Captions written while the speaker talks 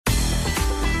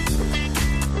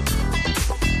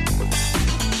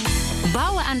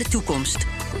aan de toekomst.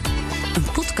 Een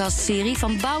podcastserie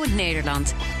van Bouwend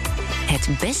Nederland.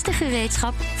 Het beste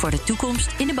gereedschap voor de toekomst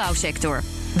in de bouwsector.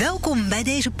 Welkom bij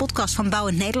deze podcast van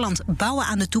Bouwend Nederland, Bouwen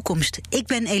aan de Toekomst. Ik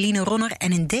ben Eline Ronner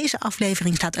en in deze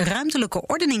aflevering staat ruimtelijke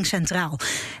ordening centraal.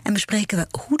 En bespreken we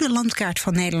hoe de landkaart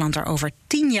van Nederland er over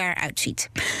 10 jaar uitziet.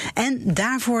 En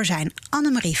daarvoor zijn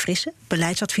Annemarie Frisse,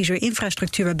 beleidsadviseur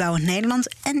infrastructuur bij Bouwend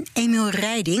Nederland, en Emiel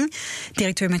Rijding,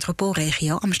 directeur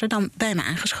metropoolregio Amsterdam, bij me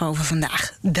aangeschoven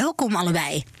vandaag. Welkom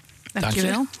allebei.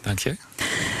 Dankjewel. Dank je.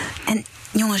 En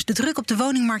jongens, de druk op de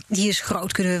woningmarkt die is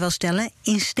groot, kunnen we wel stellen.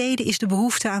 In steden is de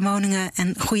behoefte aan woningen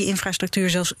en goede infrastructuur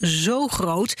zelfs zo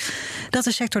groot dat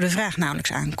de sector de vraag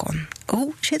nauwelijks aankon.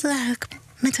 Hoe zit het eigenlijk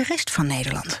met de rest van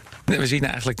Nederland? We zien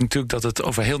eigenlijk natuurlijk dat het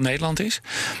over heel Nederland is.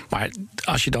 Maar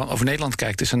als je dan over Nederland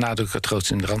kijkt, is de nadruk het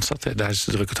grootst in de Randstad. Daar is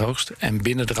de druk het hoogst. En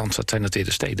binnen de Randstad zijn het weer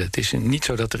de steden. Het is niet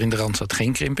zo dat er in de Randstad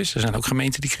geen krimp is. Er zijn ook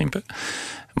gemeenten die krimpen.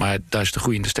 Maar daar is de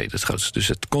groei in de steden het grootste. Dus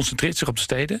het concentreert zich op de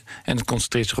steden en het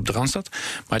concentreert zich op de Randstad.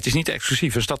 Maar het is niet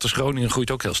exclusief. Een stad als Groningen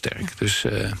groeit ook heel sterk. Dus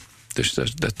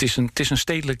het is een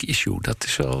stedelijk issue. Dat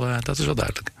is wel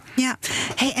duidelijk. Ja,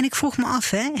 en ik vroeg me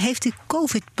af, heeft de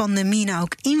COVID-pandemie nou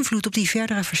ook invloed op die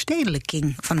verdere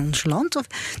verstedelijking van ons land? Of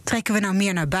trekken we nou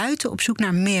meer naar buiten op zoek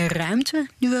naar meer ruimte,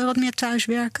 nu we wat meer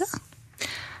thuiswerken?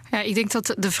 Ja, ik denk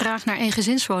dat de vraag naar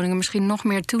eengezinswoningen misschien nog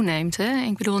meer toeneemt. Hè?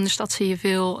 Ik bedoel, in de stad zie je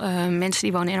veel mensen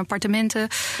die wonen in appartementen.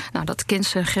 Nou, dat kent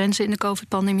zijn grenzen in de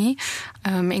COVID-pandemie.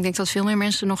 Ik denk dat veel meer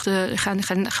mensen nog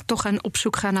gaan op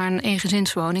zoek gaan naar een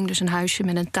eengezinswoning. Dus een huisje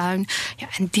met een tuin. Ja,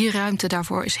 en die ruimte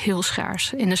daarvoor is heel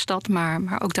schaars in de stad,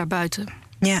 maar ook daarbuiten.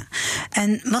 Ja,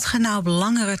 en wat gaat nou op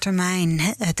langere termijn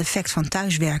het effect van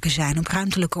thuiswerken zijn op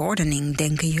ruimtelijke ordening,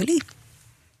 denken jullie?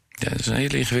 Ja, dat is een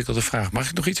hele ingewikkelde vraag. Mag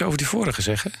ik nog iets over die vorige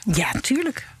zeggen? Ja,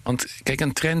 natuurlijk. Want kijk,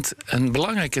 een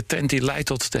belangrijke trend die leidt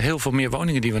tot de heel veel meer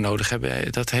woningen die we nodig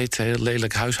hebben, dat heet heel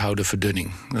lelijk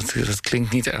huishoudendeverdunning. Dat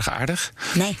klinkt niet erg aardig.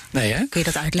 Nee, hè? Kun je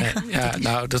dat uitleggen?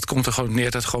 Nou, dat komt er gewoon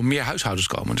neer dat er gewoon meer huishoudens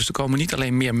komen. Dus er komen niet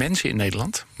alleen meer mensen in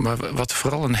Nederland, maar wat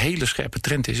vooral een hele scherpe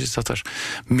trend is dat er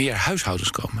meer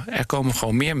huishoudens komen. Er komen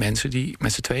gewoon meer mensen die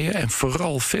met z'n tweeën en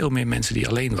vooral veel meer mensen die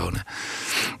alleen wonen.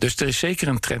 Dus er is zeker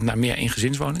een trend naar meer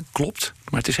eengezinswoningen. Klopt,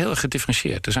 maar het is heel erg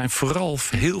gedifferentieerd. Er zijn vooral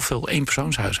heel veel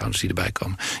eenpersoonshuishoudens die erbij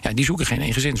komen. Ja, die zoeken geen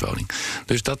eengezinswoning.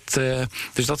 Dus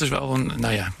dat is wel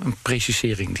een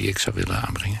precisering die ik zou willen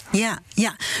aanbrengen.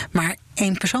 Ja, maar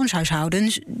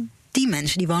eenpersoonshuishoudens, die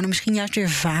mensen die wonen misschien juist weer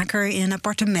vaker in een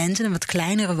appartement, in een wat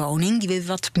kleinere woning, die we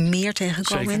wat meer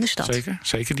tegenkomen in de stad.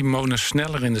 Zeker. Die wonen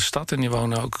sneller in de stad en die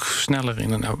wonen ook sneller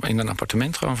in een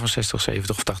appartement, gewoon van 60,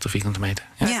 70 of 80 vierkante meter.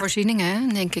 Ja.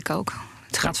 Voorzieningen, denk ik ook.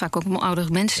 Het gaat vaak ook om oudere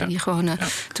mensen die gewoon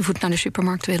te voet naar de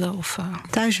supermarkt willen.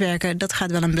 Thuiswerken, dat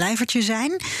gaat wel een blijvertje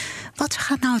zijn. Wat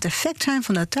gaat nou het effect zijn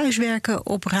van dat thuiswerken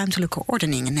op ruimtelijke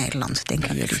ordening in Nederland, denken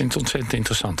jullie? Ik vind het ontzettend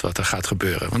interessant wat er gaat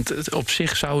gebeuren. Want op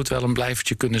zich zou het wel een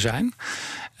blijvertje kunnen zijn.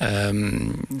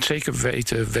 Zeker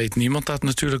weet niemand dat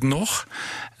natuurlijk nog.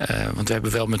 Want we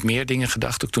hebben wel met meer dingen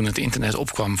gedacht. Ook toen het internet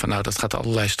opkwam van dat gaat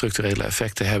allerlei structurele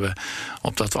effecten hebben,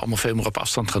 op dat we allemaal veel meer op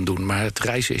afstand gaan doen. Maar het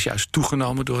reizen is juist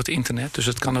toegenomen door het internet. Dus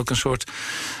het kan ook een soort.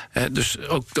 Dus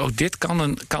ook dit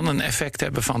kan een effect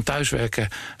hebben van thuiswerken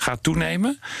gaat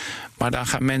toenemen. Maar dan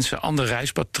gaan mensen ander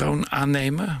reispatroon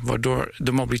aannemen, waardoor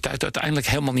de mobiliteit uiteindelijk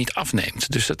helemaal niet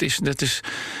afneemt. Dus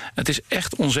het is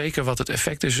echt onzeker wat het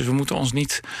effect is. Dus we moeten ons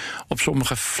niet op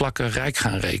sommige vlakken rijk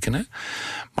gaan rekenen.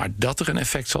 Maar dat er een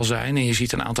effect zal zijn, en je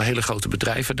ziet een aantal hele grote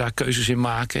bedrijven daar keuzes in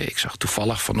maken. Ik zag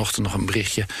toevallig vanochtend nog een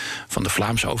berichtje van de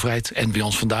Vlaamse overheid en bij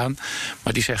ons vandaan.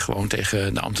 Maar die zegt gewoon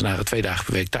tegen de ambtenaren 2 dagen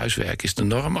per week thuiswerken is de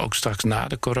norm, ook straks na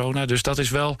de corona. Dus dat is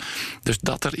wel, dus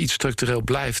dat er iets structureel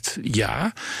blijft,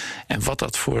 ja. En wat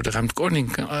dat voor de ruimtelijke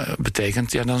ordening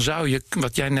betekent, dan zou je,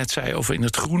 wat jij net zei over in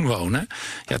het groen wonen,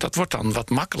 dat wordt dan wat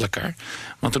makkelijker.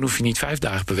 Want dan hoef je niet 5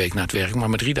 dagen per week naar het werk,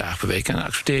 maar 3 dagen per week. En dan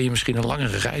accepteer je misschien een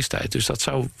langere reistijd. Dus dat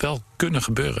zou wel kunnen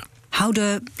gebeuren.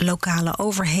 Houden lokale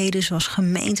overheden zoals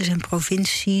gemeentes en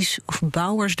provincies of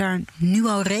bouwers daar nu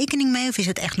al rekening mee? Of is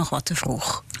het echt nog wat te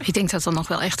vroeg? Ik denk dat dat nog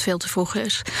wel echt veel te vroeg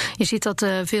is. Je ziet dat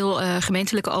veel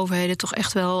gemeentelijke overheden toch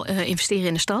echt wel investeren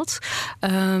in de stad.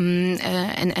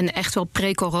 En echt wel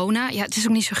pre-corona. Ja, het is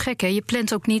ook niet zo gek, hè? Je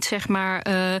plant ook niet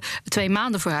 2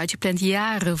 maanden vooruit. Je plant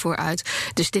jaren vooruit.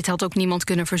 Dus dit had ook niemand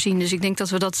kunnen voorzien. Dus ik denk dat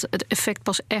we het effect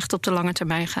pas echt op de lange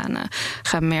termijn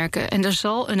gaan merken. En er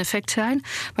zal een effect zijn,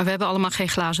 maar we hebben allemaal geen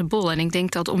glazen bol. En ik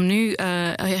denk dat om nu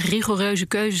rigoureuze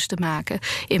keuzes te maken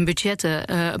in budgetten,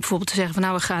 bijvoorbeeld te zeggen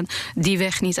van we gaan die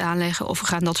weg niet aanleggen of we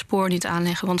gaan dat spoor niet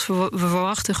aanleggen, want we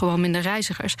verwachten gewoon minder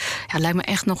reizigers. Ja, lijkt me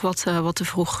echt nog wat te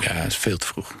vroeg. Ja, dat is veel te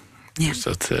vroeg. Ja. Dus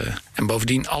en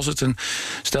bovendien,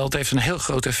 stel het heeft een heel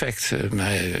groot effect.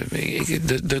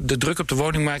 De druk op de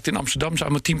woningmarkt in Amsterdam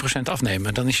zou met 10%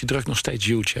 afnemen. Dan is je druk nog steeds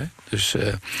huge. Hè?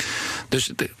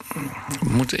 Dus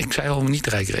ik zei al, niet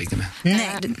rijk rekenen. Nee,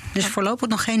 dus voorlopig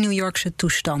nog geen New Yorkse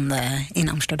toestanden in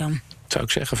Amsterdam. Zou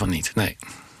ik zeggen van niet, nee.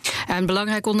 Ja, een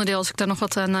belangrijk onderdeel, als ik daar nog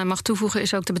wat aan mag toevoegen,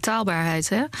 is ook de betaalbaarheid.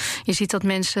 Hè? Je ziet dat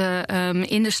mensen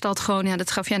in de stad gewoon,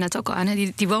 dat gaf jij net ook al aan,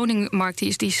 hè? Die woningmarkt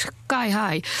die is sky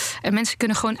high. En mensen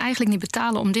kunnen gewoon eigenlijk niet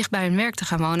betalen om dicht bij hun werk te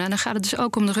gaan wonen. En dan gaat het dus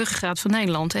ook om de ruggengraat van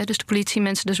Nederland. Hè? Dus de politie,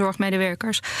 mensen, de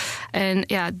zorgmedewerkers. En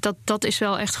ja, dat is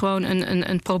wel echt gewoon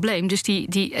een probleem. Dus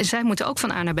zij moeten ook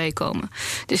van A naar B komen.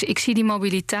 Dus ik zie die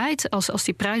mobiliteit, als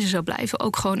die prijzen zo blijven,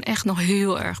 ook gewoon echt nog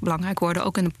heel erg belangrijk worden,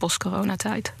 ook in de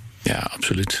post-coronatijd. Ja,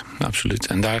 absoluut.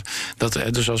 En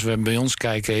dus als we bij ons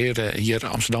kijken, hier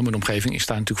Amsterdam en de omgeving, ik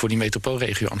sta natuurlijk voor die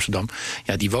metropoolregio Amsterdam.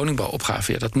 Ja, die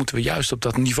woningbouwopgave, dat moeten we juist op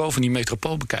dat niveau van die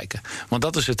metropool bekijken. Want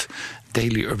dat is het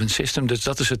daily urban system, dus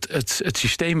dat is het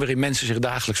systeem waarin mensen zich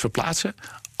dagelijks verplaatsen.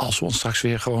 Als we ons straks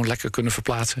weer gewoon lekker kunnen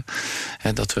verplaatsen.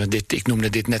 En ik noemde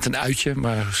dit net een uitje,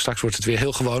 maar straks wordt het weer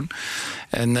heel gewoon.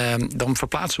 En dan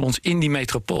verplaatsen we ons in die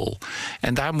metropool.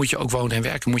 En daar moet je ook wonen en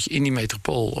werken. Moet je in die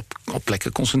metropool op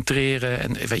plekken concentreren.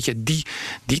 En weet je,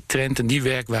 die trend en die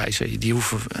werkwijze, die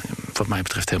hoeven wat mij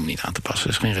betreft helemaal niet aan te passen.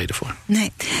 Er is geen reden voor.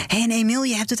 Nee. Hey, en Emiel,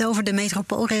 je hebt het over de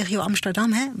metropoolregio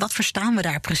Amsterdam. Hè? Wat verstaan we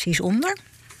daar precies onder?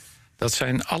 Dat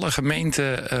zijn alle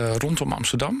gemeenten rondom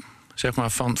Amsterdam. Zeg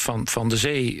maar van de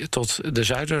zee tot de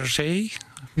Zuiderzee.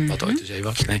 Wat ooit de zee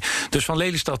was. Nee. Dus van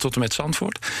Lelystad tot en met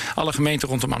Zandvoort. Alle gemeenten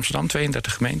rondom Amsterdam,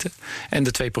 32 gemeenten. En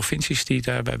de 2 provincies die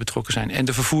daarbij betrokken zijn. En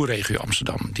de vervoerregio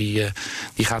Amsterdam. Die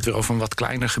gaat weer over een wat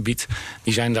kleiner gebied.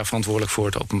 Die zijn daar verantwoordelijk voor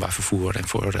het openbaar vervoer. En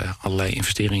voor allerlei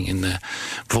investeringen in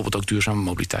bijvoorbeeld ook duurzame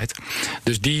mobiliteit.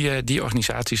 Dus die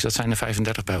organisaties, dat zijn er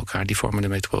 35 bij elkaar. Die vormen de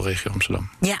metropoolregio Amsterdam.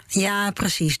 Ja,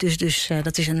 precies. Dus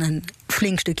dat is een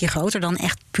flink stukje groter dan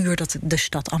echt puur de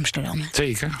stad Amsterdam.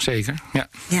 Zeker, ja.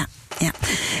 Ja.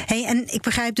 Hey, en ik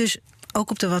begrijp dus ook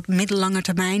op de wat middellange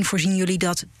termijn voorzien jullie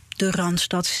dat de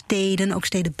Randstad, steden, ook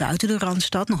steden buiten de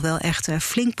Randstad, nog wel echt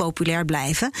flink populair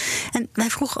blijven. En wij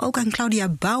vroegen ook aan Claudia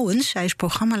Bouwens, zij is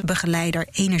programmabegeleider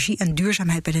energie en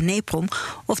duurzaamheid bij de NEPROM,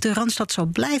 of de Randstad zal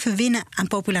blijven winnen aan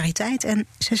populariteit. En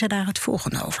ze zei daar het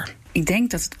volgende over. Ik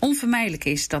denk dat het onvermijdelijk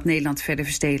is dat Nederland verder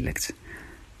verstedelijkt.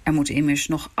 Er moeten immers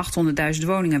nog 800.000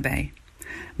 woningen bij.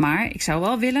 Maar ik zou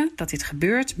wel willen dat dit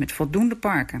gebeurt met voldoende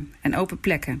parken en open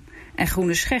plekken en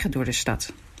groene scheggen door de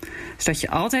stad. Zodat je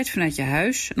altijd vanuit je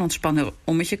huis een ontspannen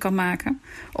ommetje kan maken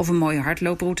of een mooie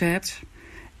hardlooproute hebt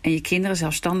en je kinderen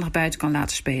zelfstandig buiten kan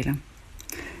laten spelen.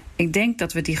 Ik denk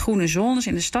dat we die groene zones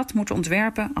in de stad moeten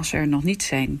ontwerpen als ze er nog niet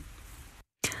zijn.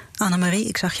 Annemarie,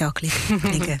 ik zag jou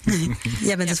knikken.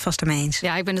 Jij bent het vast ermee eens.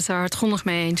 Ja, ik ben het er hardgrondig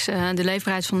mee eens. De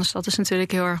leefbaarheid van de stad is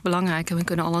natuurlijk heel erg belangrijk. En we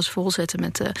kunnen alles volzetten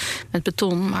met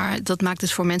beton. Maar dat maakt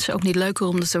het voor mensen ook niet leuker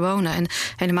om er te wonen. En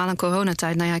helemaal in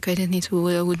coronatijd, ik weet niet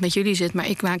hoe het met jullie zit, maar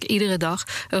ik maak iedere dag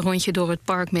een rondje door het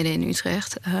park midden in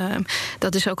Utrecht.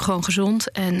 Dat is ook gewoon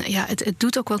gezond. En ja, het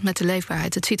doet ook wat met de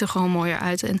leefbaarheid. Het ziet er gewoon mooier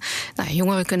uit. En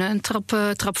jongeren kunnen een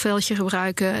trapveldje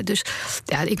gebruiken. Dus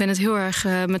ja, ik ben het heel erg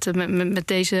met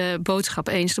deze boodschap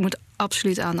eens. Er moet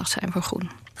absoluut aandacht zijn voor groen.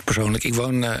 Persoonlijk, ik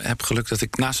heb geluk dat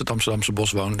ik naast het Amsterdamse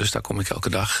bos woon, dus daar kom ik elke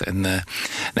dag. En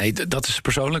nee, dat is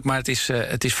persoonlijk, maar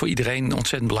het is voor iedereen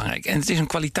ontzettend belangrijk. En het is een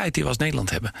kwaliteit die we als Nederland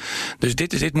hebben. Dus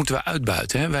dit moeten we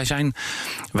uitbuiten. Hè.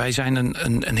 Wij zijn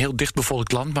een heel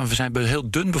dichtbevolkt land, maar we zijn heel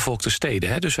dun bevolkte steden.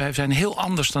 Hè. Dus wij zijn heel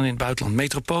anders dan in het buitenland.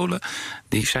 Metropolen,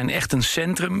 die zijn echt een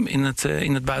centrum in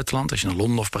het buitenland. Als je naar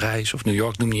Londen of Parijs of New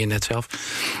York noem je net zelf.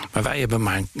 Maar wij hebben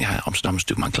Amsterdam is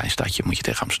natuurlijk maar een klein stadje, moet je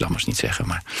tegen Amsterdammers niet zeggen.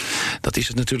 Maar dat is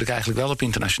het natuurlijk eigenlijk wel op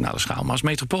internationale schaal. Maar als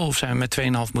metropool zijn we met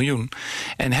 2,5 miljoen.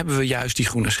 En hebben we juist die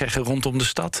groene scheggen rondom de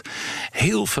stad.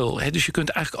 Heel veel. Hè, dus je kunt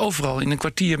eigenlijk overal in een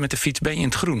kwartier met de fiets ben je in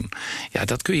het groen. Ja,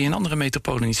 dat kun je in andere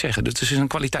metropolen niet zeggen. Dus het is een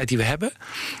kwaliteit die we hebben.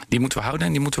 Die moeten we houden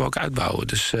en die moeten we ook uitbouwen.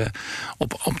 Dus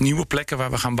op nieuwe plekken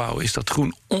waar we gaan bouwen is dat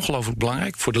groen ongelooflijk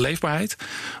belangrijk. Voor de leefbaarheid,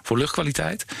 voor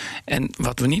luchtkwaliteit. En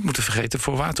wat we niet moeten vergeten,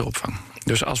 voor wateropvang.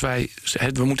 Dus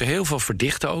we moeten heel veel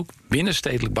verdichten ook,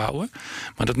 binnenstedelijk bouwen.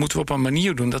 Maar dat moeten we op een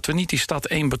manier doen dat we niet die stad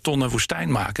één betonnen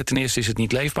woestijn maken. Ten eerste is het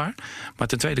niet leefbaar, maar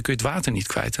ten tweede kun je het water niet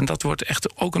kwijt. En dat wordt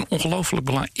echt ook een ongelooflijk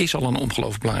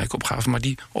belangrijke opgave, maar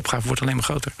die opgave wordt alleen maar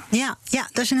groter. Ja,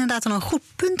 dat is inderdaad een goed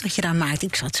punt dat je daar maakt.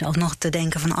 Ik zat zelf nog te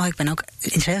denken van, ik ben ook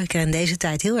zeker in deze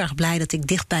tijd heel erg blij dat ik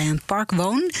dicht bij een park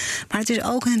woon. Maar het is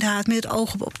ook inderdaad met het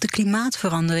oog op de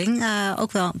klimaatverandering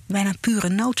ook wel bijna pure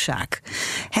noodzaak.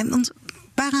 Want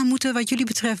waaraan moeten wat jullie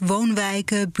betreft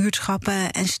woonwijken,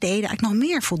 buurtschappen en steden eigenlijk nog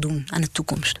meer voldoen aan de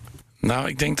toekomst? Nou,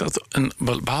 ik denk dat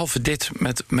behalve dit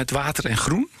met water en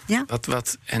groen... Ja.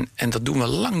 En dat doen we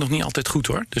lang nog niet altijd goed,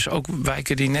 hoor. Dus ook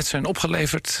wijken die net zijn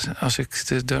opgeleverd... als ik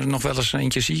er nog wel eens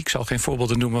eentje zie... ik zal geen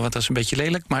voorbeelden noemen, want dat is een beetje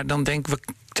lelijk... maar dan denk ik, we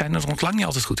zijn er nog lang niet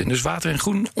altijd goed in. Dus water en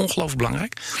groen, ongelooflijk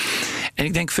belangrijk. En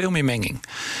ik denk veel meer menging.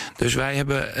 Dus wij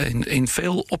hebben in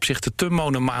veel opzichten te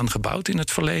monomaan gebouwd in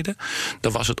het verleden.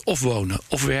 Dan was het of wonen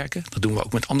of werken. Dat doen we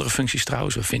ook met andere functies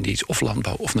trouwens. We vinden iets of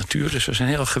landbouw of natuur. Dus we zijn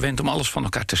heel erg gewend om alles van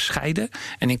elkaar te scheiden...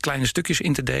 en in kleine stukjes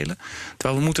in te delen.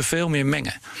 Terwijl we moeten veel meer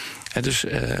mengen. Dus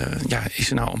is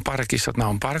er nou een park, is dat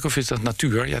nou een park of is dat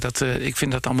natuur? Ja, ik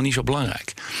vind dat allemaal niet zo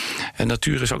belangrijk. En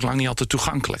natuur is ook lang niet altijd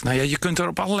toegankelijk. Nou ja, je kunt er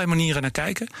op allerlei manieren naar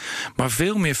kijken. Maar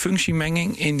veel meer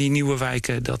functiemenging in die nieuwe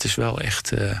wijken... dat is wel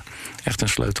echt een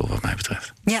sleutel wat mij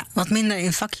betreft. Ja, wat minder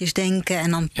in vakjes denken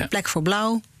en dan plek voor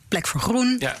blauw. Plek voor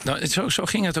groen. Ja, nou, zo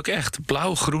ging het ook echt.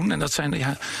 Blauw, groen. En dat zijn...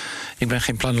 Ja, ik ben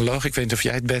geen planoloog, ik weet niet of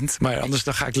jij het bent... maar anders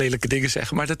dan ga ik lelijke dingen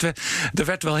zeggen. Maar er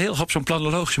werd wel heel op zo'n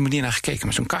planologische manier naar gekeken...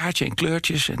 met zo'n kaartje en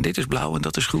kleurtjes en dit is blauw en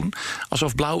dat is groen.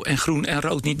 Alsof blauw en groen en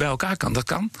rood niet bij elkaar kan. Dat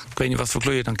kan. Ik weet niet wat voor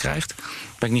kleur je dan krijgt.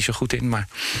 Daar ben ik niet zo goed in, maar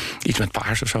iets met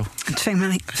paars of zo. Het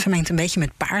vermengt een beetje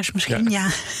met paars misschien, ja.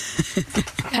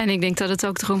 En ik denk dat het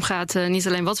ook erom gaat... niet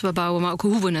alleen wat we bouwen, maar ook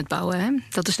hoe we het bouwen. Hè?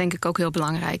 Dat is denk ik ook heel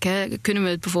belangrijk. Hè? Kunnen we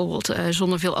het bijvoorbeeld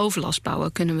zonder veel overlast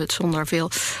bouwen? Kunnen we het zonder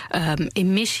veel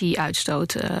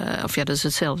emissieuitstoot... of ja, dat is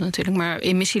hetzelfde natuurlijk, maar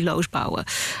emissieloos bouwen.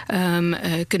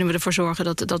 Kunnen we ervoor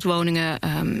zorgen dat woningen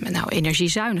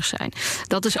energiezuinig zijn?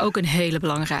 Dat is ook een hele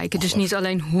belangrijke. Dus niet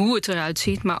alleen hoe het eruit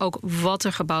ziet, maar ook wat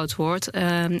er gebouwd wordt...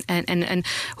 en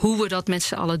hoe we dat met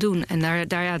z'n allen doen. En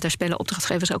daar spelen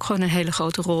opdrachtgevers ook gewoon een hele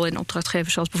grote rol in.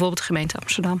 Opdrachtgevers zoals bijvoorbeeld de gemeente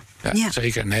Amsterdam. Ja.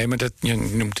 Zeker. Nee, maar je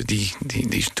noemt het, die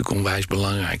is natuurlijk onwijs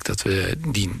belangrijk. Dat we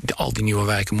al die nieuwe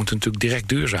wijken moeten natuurlijk direct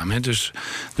duurzaam. Hè? Dus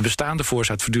de bestaande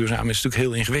voorzet verduurzamen is natuurlijk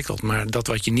heel ingewikkeld. Maar dat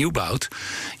wat je nieuw bouwt,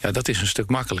 ja, dat is een stuk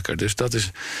makkelijker. Dus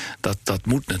dat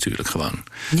moet natuurlijk gewoon.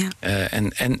 Ja.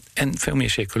 En veel meer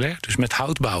circulair. Dus met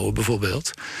hout bouwen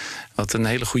bijvoorbeeld... Wat een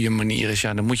hele goede manier is.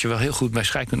 Ja, dan moet je wel heel goed bij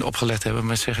scheikunde opgelet hebben,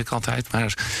 maar dat zeg ik altijd.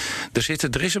 Maar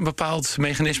er is een bepaald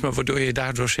mechanisme waardoor je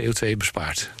daardoor CO2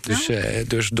 bespaart.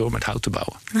 Dus door met hout te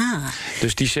bouwen. Ah.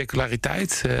 Dus die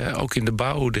circulariteit, ook in de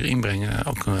bouw erin brengen,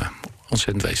 ook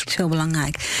ontzettend wezenlijk. Zo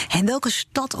belangrijk. En welke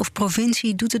stad of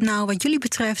provincie doet het nou wat jullie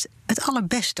betreft het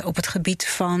allerbeste op het gebied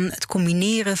van het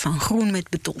combineren van groen met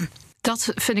beton?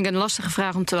 Dat vind ik een lastige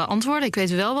vraag om te beantwoorden. Ik weet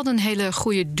wel wat een hele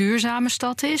goede duurzame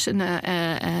stad is.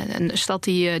 Een stad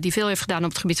die veel heeft gedaan op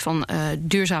het gebied van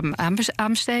duurzaam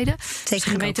aanbesteden. De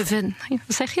gemeente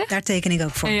Wat zeg je? Daar teken ik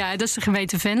ook voor. Ja, dat is de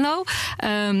gemeente Venlo.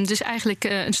 Dus eigenlijk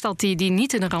een stad die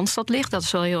niet in de Randstad ligt. Dat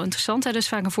is wel heel interessant. Er is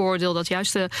vaak een vooroordeel dat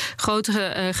juist de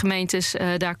grotere gemeentes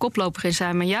daar koploper in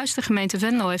zijn. Maar juist de gemeente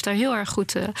Venlo heeft daar heel erg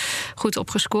goed op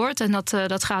gescoord. En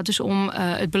dat gaat dus om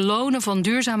het belonen van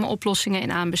duurzame oplossingen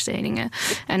in aanbestedingen.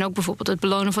 En ook bijvoorbeeld het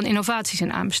belonen van innovaties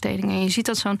in aanbestedingen. En je ziet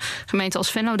dat zo'n gemeente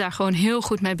als Venlo daar gewoon heel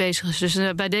goed mee bezig is. Dus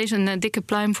bij deze een dikke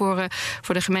pluim voor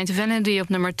de gemeente Venlo, die op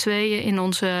nummer 2 in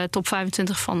onze top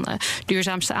 25 van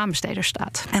duurzaamste aanbesteders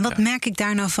staat. En wat merk ik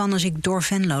daar nou van als ik door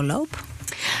Venlo loop?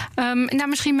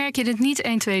 Misschien merk je dit niet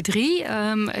 1, 2, 3.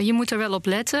 Je moet er wel op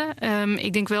letten.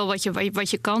 Ik denk wel wat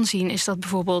je kan zien is dat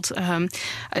bijvoorbeeld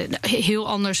heel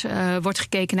anders wordt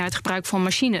gekeken naar het gebruik van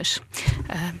machines.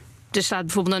 Er staat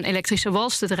bijvoorbeeld een elektrische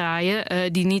wals te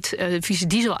draaien die niet vieze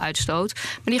diesel uitstoot,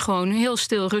 maar die gewoon heel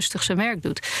stil rustig zijn werk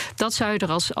doet. Dat zou je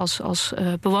er als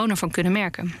bewoner van kunnen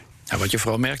merken. Ja, wat je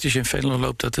vooral merkt als je in Venlo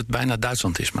loopt, dat het bijna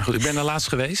Duitsland is. Maar goed, ik ben er laatst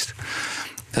geweest.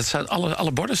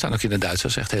 Alle borden staan ook in het Duits,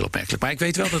 dat is echt heel opmerkelijk. Maar ik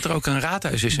weet wel dat er ook een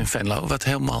raadhuis is in Venlo. Wat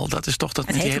helemaal, dat is toch dat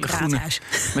met die hele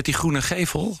met die groene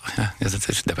gevel. Ja, dat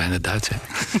is bijna Duits, hè.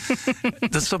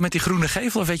 Dat is toch met die groene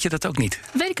gevel, of weet je dat ook niet?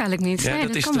 Weet ik eigenlijk niet. Ja, Nee,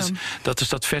 dat is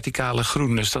dat verticale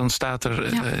groen. Dus dan staat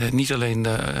er niet alleen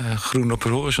groen op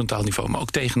een horizontaal niveau, maar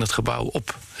ook tegen het gebouw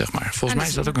op, zeg maar. Volgens mij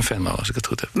is dat ook een Venlo, als ik het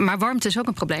goed heb. Maar warmte is ook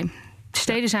een probleem.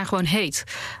 Steden zijn gewoon heet.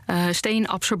 Steen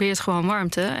absorbeert gewoon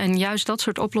warmte. En juist dat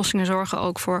soort oplossingen zorgen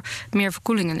ook voor meer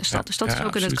verkoeling in de stad. Dus dat is ook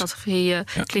absoluut in de categorie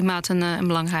klimaat een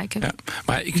belangrijke. Ja.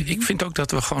 Maar ik vind ook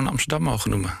dat we gewoon Amsterdam mogen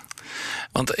noemen.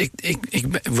 Want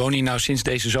ik woon hier nou sinds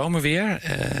deze zomer weer.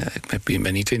 Ik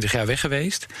ben niet 20 jaar weg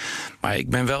geweest. Maar ik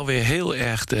ben wel weer heel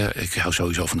erg... ik hou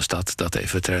sowieso van de stad, dat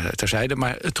even terzijde.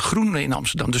 Maar het groene in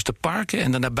Amsterdam, dus de parken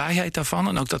en de nabijheid daarvan...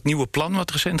 en ook dat nieuwe plan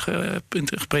wat recent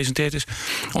gepresenteerd is...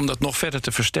 om dat nog verder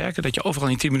te versterken, dat je overal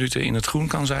in 10 minuten in het groen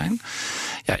kan zijn.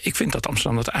 Ja, ik vind dat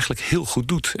Amsterdam dat eigenlijk heel goed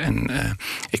doet. En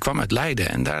ik kwam uit Leiden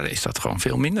en daar is dat gewoon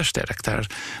veel minder sterk.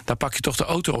 Daar pak je toch de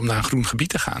auto om naar een groen gebied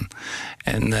te gaan.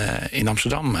 En in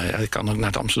Amsterdam, ik kan ook naar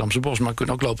het Amsterdamse Bos... maar ik kan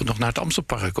ook lopen nog naar het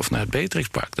Amstelpark of naar het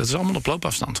Beatrixpark. Dat is allemaal op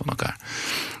loopafstand van elkaar.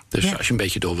 Dus als je een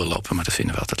beetje door wil lopen, maar dat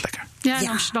vinden we altijd lekker. Ja, en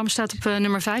Amsterdam staat op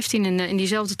nummer 15 in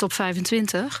diezelfde top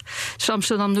 25. Dus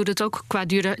Amsterdam doet het ook qua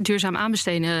duurzaam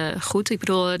aanbesteden goed. Ik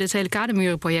bedoel, dit hele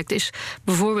Kademurenproject is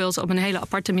bijvoorbeeld op een hele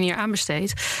aparte manier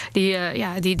aanbesteed.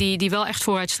 Die wel echt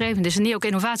vooruitstrevend is en die ook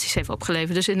innovaties heeft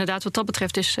opgeleverd. Dus inderdaad, wat dat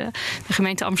betreft is de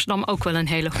gemeente Amsterdam ook wel een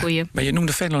hele goede. Maar je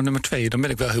noemde Venlo nummer 2. Dan ben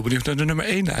ik wel heel benieuwd naar de nummer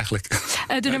 1 eigenlijk.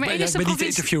 De nummer 1 is de provincie. niet de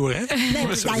interviewer, hè?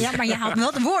 Nee, maar je haalt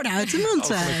wel de woorden uit de mond,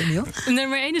 Emiel.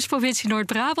 Nummer 1 is provincie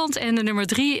Noord-Brabant en de nummer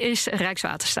 3 is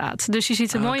Rijkswaterstaat. Dus je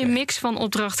ziet een mooie mix van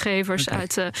opdrachtgevers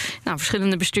uit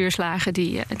verschillende bestuurslagen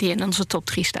die in onze top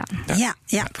 3 staan.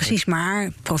 Ja, precies.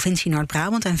 Maar provincie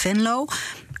Noord-Brabant en Venlo,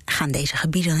 gaan deze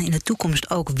gebieden in de toekomst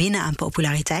ook winnen aan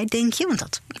populariteit, denk je? Want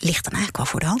dat ligt dan eigenlijk wel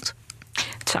voor de hand.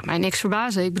 Het zou mij niks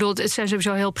verbazen. Ik bedoel, het zijn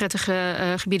sowieso heel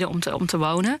prettige gebieden om te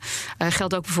wonen.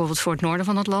 Geldt ook bijvoorbeeld voor het noorden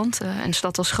van het land. Een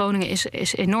stad als Groningen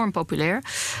is enorm populair.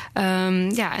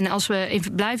 En als we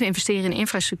blijven investeren in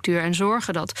infrastructuur en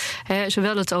zorgen dat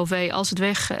zowel het OV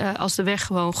als de weg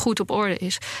gewoon goed op orde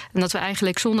is, en dat we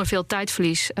eigenlijk zonder veel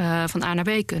tijdverlies van A naar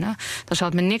B kunnen, dan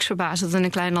zou het me niks verbazen dat in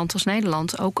een klein land als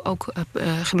Nederland ook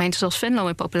gemeentes als Venlo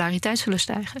in populariteit zullen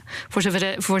stijgen.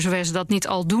 Voor zover ze dat niet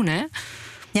al doen, hè?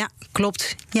 Ja,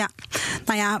 klopt. Ja.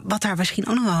 Nou ja, wat daar misschien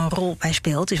ook nog wel een rol bij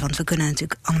speelt is, want we kunnen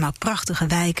natuurlijk allemaal prachtige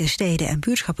wijken, steden en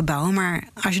buurtschappen bouwen, maar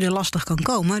als je er lastig kan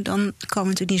komen, dan komen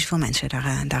natuurlijk niet zoveel mensen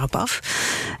daarop af.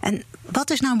 En wat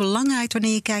is nou belangrijk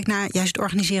wanneer je kijkt naar juist het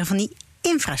organiseren van die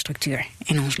infrastructuur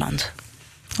in ons land?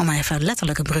 Om maar even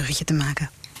letterlijk een bruggetje te maken.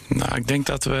 Nou, ik denk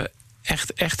dat we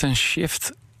echt een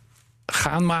shift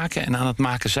gaan maken en aan het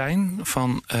maken zijn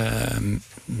van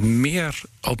meer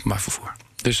openbaar vervoer.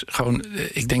 Dus gewoon,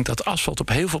 ik denk dat asfalt op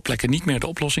heel veel plekken niet meer de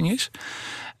oplossing is.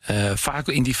 Vaak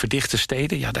in die verdichte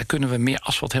steden, daar kunnen we meer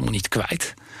asfalt helemaal niet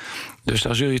kwijt. Dus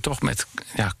daar zul je toch met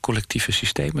collectieve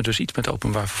systemen, dus iets met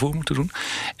openbaar vervoer moeten doen.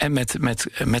 En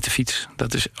met de fiets.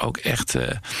 Dat is ook echt.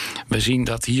 We zien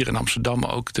dat hier in Amsterdam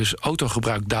ook dus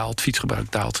autogebruik daalt,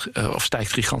 fietsgebruik daalt of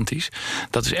stijgt gigantisch.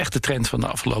 Dat is echt de trend van de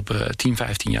afgelopen 10,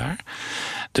 15 jaar.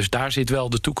 Dus daar zit wel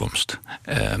de toekomst.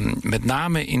 Met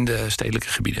name in de stedelijke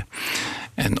gebieden.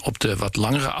 En op de wat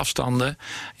langere afstanden,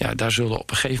 daar zullen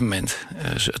op een gegeven moment,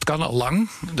 het kan al lang,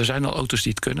 er zijn al auto's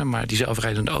die het kunnen, maar die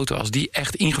zelfrijdende auto, als die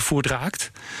echt ingevoerd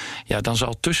raakt, dan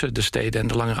zal tussen de steden en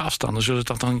de langere afstanden,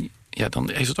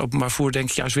 dan is het openbaar vervoer denk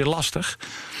ik juist weer lastig.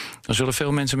 Dan zullen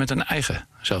veel mensen met een eigen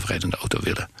zelfrijdende auto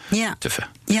willen tuffen.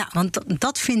 Ja, want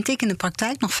dat vind ik in de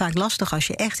praktijk nog vaak lastig als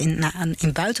je echt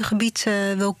in buitengebied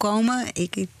wil komen.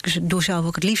 Ik doe zelf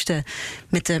ook het liefste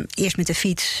eerst met de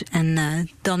fiets en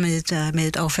dan met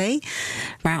het OV.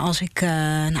 Maar als ik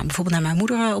bijvoorbeeld naar mijn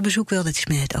moeder op bezoek wil, dat is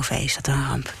met het OV, is dat een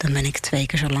ramp. Dan ben ik 2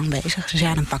 keer zo lang bezig. Dus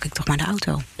dan pak ik toch maar de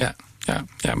auto.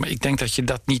 Ja, maar ik denk dat je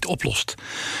dat niet oplost.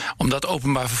 Omdat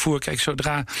openbaar vervoer, kijk,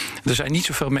 er zijn niet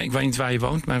zoveel mensen, ik weet niet waar je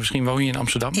woont, maar misschien woon je in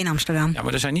Amsterdam. In Amsterdam. Ja,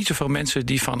 maar er zijn niet zoveel mensen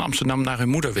die van Amsterdam naar hun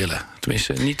moeder willen.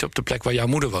 Tenminste, niet op de plek waar jouw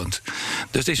moeder woont.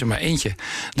 Dus het is er maar eentje.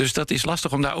 Dus dat is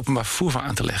lastig om daar openbaar vervoer van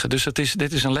aan te leggen. Dus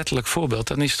dit is een letterlijk voorbeeld.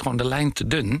 Dan is het gewoon de lijn te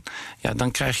dun. Ja,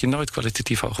 dan krijg je nooit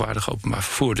kwalitatief hoogwaardig openbaar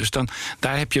vervoer. Dus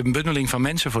daar heb je een bundeling van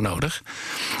mensen voor nodig.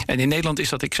 En in Nederland is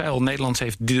dat, ik zei al, Nederland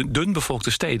heeft dun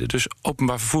bevolkte steden. Dus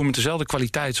openbaar vervoer met dezelfde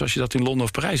kwaliteit zoals je dat in Londen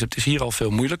of Parijs hebt, is hier al veel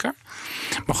moeilijker.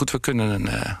 Maar goed,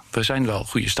 we zijn wel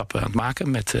goede stappen aan het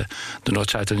maken met de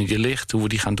Noord-Zuid-linie die ligt, hoe we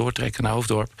die gaan doortrekken naar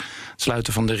Hoofddorp. Het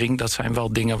sluiten van de ring, dat zijn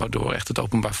wel dingen waardoor echt het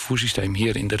openbaar vervoerssysteem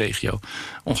hier in de regio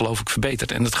ongelooflijk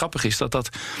verbetert. En het grappige is dat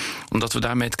omdat we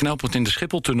daarmee het knelpunt in de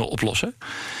Schipholtunnel oplossen,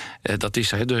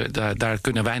 daar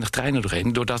kunnen weinig treinen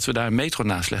doorheen. Doordat we daar een metro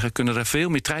naast leggen, kunnen er veel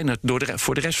meer treinen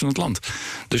voor de rest van het land.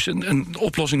 Dus een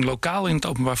oplossing lokaal in het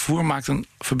openbaar vervoer maakt een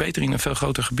verbetering in een veel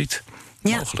groter gebied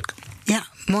mogelijk. Ja,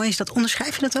 mooi is dat.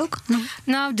 Onderschrijf je dat ook?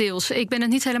 Nou, deels. Ik ben het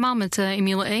niet helemaal met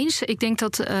Emiel eens. Ik denk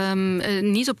dat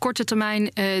niet op korte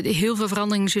termijn heel veel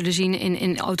veranderingen zullen zien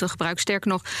in autogebruik. Sterker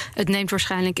nog, het neemt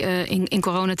waarschijnlijk in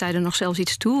coronatijden nog zelfs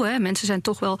iets toe. Hè. Mensen zijn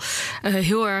toch wel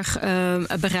heel erg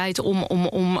bereid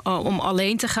om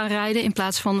alleen te gaan rijden in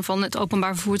plaats van het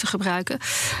openbaar vervoer te gebruiken.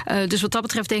 Dus wat dat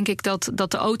betreft denk ik dat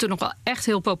de auto nog wel echt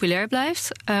heel populair blijft.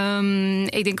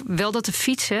 Ik denk wel dat de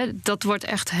fiets, dat wordt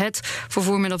echt het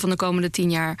vervoermiddel van de komende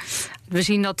 10 jaar. We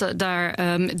zien dat er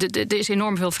is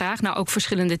enorm veel vraag naar ook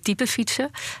verschillende typen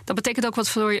fietsen. Dat betekent ook wat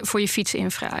voor je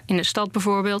fietsinfra. In de stad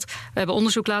bijvoorbeeld. We hebben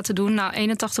onderzoek laten doen.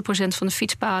 81% van de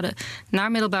fietspaden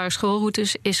naar middelbare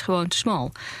schoolroutes is gewoon te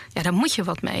smal. Ja, daar moet je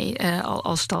wat mee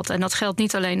als stad. En dat geldt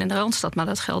niet alleen in de Randstad, maar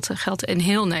dat geldt in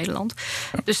heel Nederland.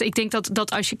 Ja. Dus ik denk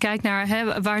dat als je kijkt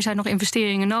naar waar zijn nog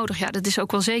investeringen nodig, dat is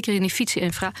ook wel zeker in die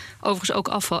fietsinfra. Overigens ook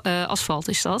asfalt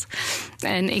is dat.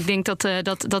 En ik denk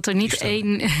dat er niet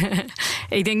één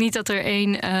Ik denk niet dat er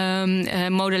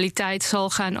één modaliteit zal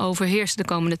gaan overheersen de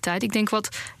komende tijd. Ik denk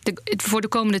wat voor de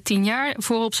komende 10 jaar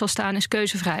voorop zal staan is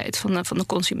keuzevrijheid van de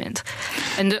consument.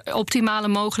 En de optimale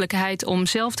mogelijkheid om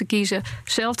zelf te kiezen,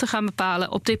 zelf te gaan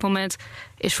bepalen. Op dit moment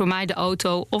is voor mij de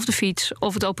auto of de fiets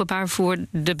of het openbaar vervoer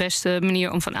de beste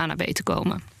manier om van A naar B te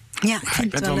komen. Ja, ik ben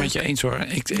het wel met je eens hoor.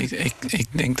 Ik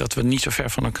denk dat we niet zo ver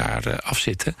van elkaar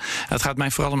afzitten. Het gaat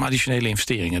mij vooral om additionele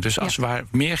investeringen. Dus als waar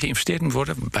meer geïnvesteerd moet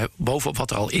worden, bovenop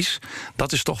wat er al is,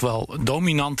 dat is toch wel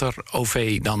dominanter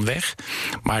OV dan weg.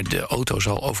 Maar de auto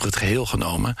zal over het geheel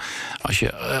genomen, als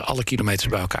je alle kilometers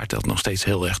bij elkaar telt, nog steeds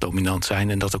heel erg dominant zijn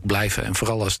en dat ook blijven. En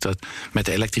vooral als het met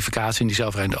de elektrificatie en die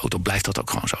zelfrijdende auto blijft dat ook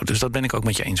gewoon zo. Dus dat ben ik ook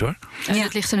met je eens hoor. En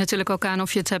het ligt er natuurlijk ook aan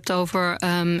of je het hebt over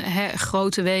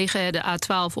grote wegen, de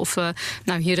A12 of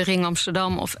hier de Ring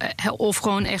Amsterdam of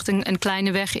gewoon echt een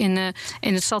kleine weg in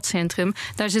het stadscentrum.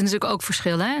 Daar zit natuurlijk ook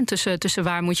verschillen tussen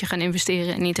waar moet je gaan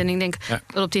investeren en niet. En ik denk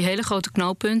dat op die hele grote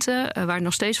knooppunten, waar het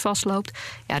nog steeds vastloopt,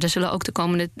 daar zullen ook de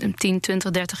komende 10,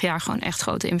 20, 30 jaar gewoon echt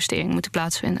grote investeringen moeten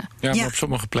plaatsvinden. Ja, maar op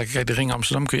sommige plekken, de Ring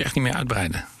Amsterdam kun je echt niet meer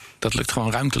uitbreiden. Dat lukt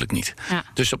gewoon ruimtelijk niet. Ja.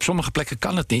 Dus op sommige plekken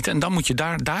kan het niet. En dan moet je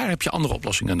daar heb je andere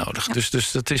oplossingen nodig. Ja.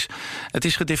 Dus het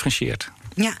is gedifferentieerd.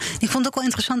 Ja, ik vond het ook wel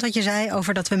interessant wat je zei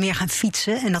over dat we meer gaan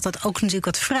fietsen. En dat ook natuurlijk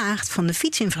wat vraagt van de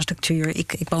fietsinfrastructuur.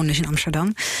 Ik woon dus in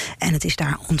Amsterdam. En het is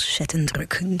daar ontzettend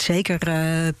druk. Zeker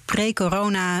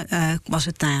pre-corona was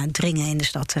het dringen in de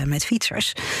stad met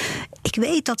fietsers. Ik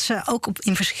weet dat ze ook op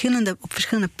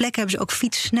verschillende plekken hebben ze ook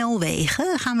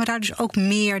fietssnelwegen. Gaan we daar dus ook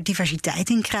meer diversiteit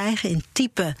in krijgen in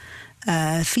type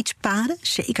fietspaden?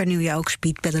 Zeker nu je ook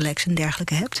speed pedelecs en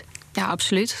dergelijke hebt. Ja,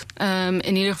 absoluut.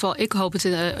 In ieder geval, ik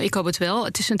hoop het wel.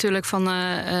 Het is natuurlijk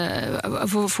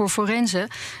voor forensen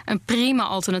een prima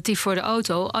alternatief voor de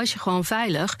auto als je gewoon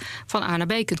veilig van A naar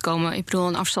B kunt komen. Ik bedoel,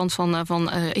 een afstand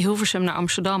van Hilversum naar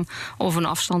Amsterdam of een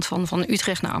afstand van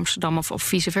Utrecht naar Amsterdam of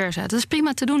vice versa. Dat is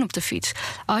prima te doen op de fiets.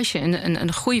 Als je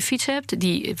een goede fiets hebt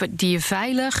die je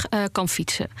veilig kan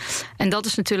fietsen. En dat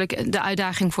is natuurlijk de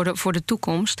uitdaging voor de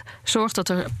toekomst. Zorg dat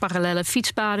er parallele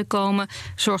fietspaden komen.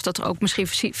 Zorg dat er ook misschien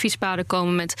fietspaden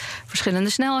komen met verschillende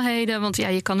snelheden. Want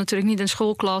je kan natuurlijk niet een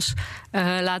schoolklas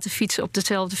laten fietsen op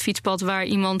hetzelfde fietspad waar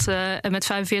iemand met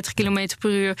 45 km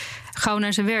per uur gauw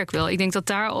naar zijn werk wil. Ik denk dat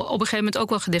daar op een gegeven moment ook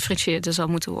wel gedifferentieerd zal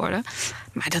moeten worden.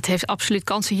 Maar dat heeft absoluut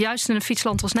kansen, juist in een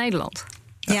fietsland als Nederland.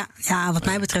 Ja, wat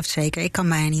mij betreft zeker. Ik kan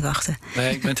mij niet wachten.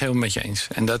 Nee, ik ben het helemaal met je eens.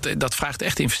 En dat vraagt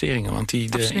echt investeringen. Want de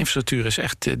infrastructuur is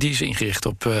echt die is ingericht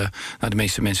op de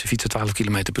meeste mensen fietsen 12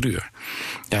 km per uur.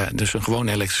 Ja, dus een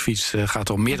gewone elektrische fiets gaat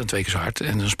al meer dan 2 keer zo hard.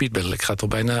 En een speedpedelec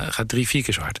gaat 3, 4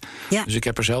 keer zo hard. Ja. Dus ik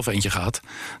heb er zelf eentje gehad.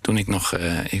 Toen ik nog,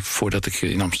 voordat ik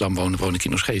in Amsterdam woonde ik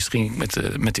in Oostgeest, ging ik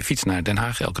met de fiets naar Den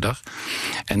Haag elke dag.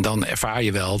 En dan ervaar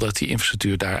je wel dat die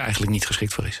infrastructuur daar eigenlijk niet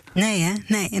geschikt voor is. Nee, hè?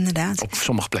 Nee, inderdaad. Op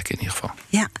sommige plekken in ieder geval.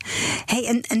 Ja,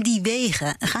 en die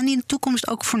wegen, gaan die in de toekomst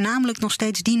ook voornamelijk nog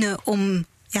steeds dienen om,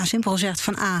 simpel gezegd,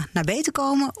 van A naar B te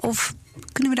komen? Of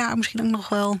kunnen we daar misschien ook nog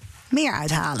wel meer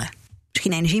uithalen?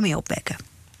 Misschien energie mee opwekken?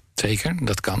 Zeker,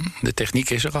 dat kan. De techniek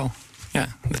is er al. Ja,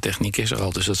 de techniek is er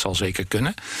al, dus dat zal zeker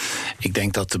kunnen. Ik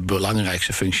denk dat de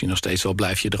belangrijkste functie nog steeds wel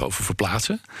blijf je erover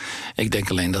verplaatsen. Ik denk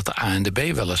alleen dat de A en de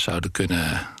B wel eens zouden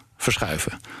kunnen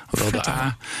verschuiven. Hoewel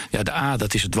de A,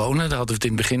 dat is het wonen, daar hadden we het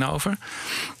in het begin over.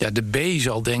 Ja, de B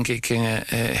zal denk ik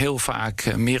heel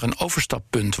vaak meer een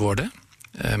overstappunt worden.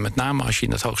 Met name als je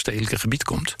in dat hoogstedelijke gebied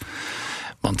komt.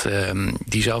 Want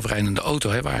die zelfrijdende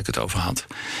auto, waar ik het over had,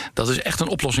 dat is echt een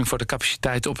oplossing voor de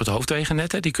capaciteit op het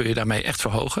hoofdwegennet. Die kun je daarmee echt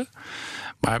verhogen.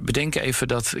 Maar bedenk even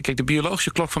dat, kijk, de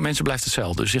biologische klok van mensen blijft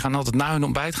hetzelfde. Dus die gaan altijd na hun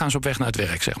ontbijt gaan ze op weg naar het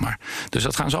werk, zeg maar. Dus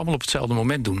dat gaan ze allemaal op hetzelfde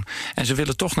moment doen. En ze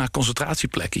willen toch naar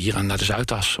concentratieplekken, hier naar de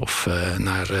Zuidas of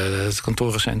naar het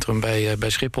kantorencentrum bij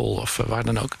Schiphol of waar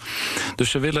dan ook. Dus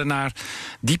ze willen naar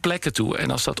die plekken toe.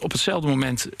 En als dat op hetzelfde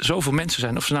moment zoveel mensen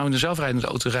zijn, of ze nou in de zelfrijdende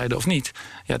auto rijden of niet,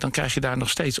 dan krijg je daar nog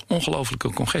steeds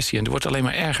ongelooflijke congestie. En die wordt alleen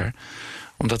maar erger,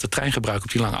 omdat het treingebruik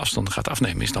op die lange afstanden gaat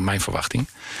afnemen, is dan mijn verwachting.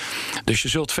 Dus je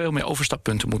zult veel meer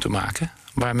overstappunten moeten maken,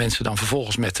 waar mensen dan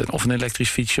vervolgens met een elektrisch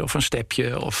fietsje of een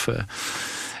stepje of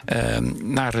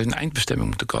naar hun eindbestemming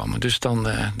moeten komen. Dus dan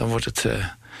wordt het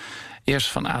eerst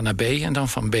van A naar B en dan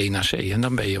van B naar C. En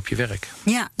dan ben je op je werk.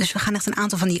 Ja, dus we gaan echt een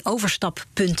aantal van die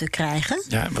overstappunten krijgen.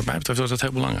 Ja, wat mij betreft wordt dat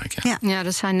heel belangrijk. Ja,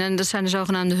 dat zijn de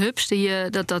zogenaamde hubs.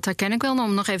 Dat herken ik wel.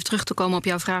 Om nog even terug te komen op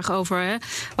jouw vraag over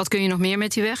wat kun je nog meer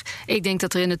met die weg. Ik denk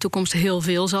dat er in de toekomst heel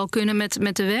veel zal kunnen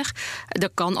met de weg. Er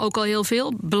kan ook al heel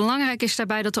veel. Belangrijk is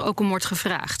daarbij dat er ook om wordt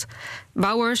gevraagd.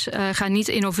 Bouwers gaan niet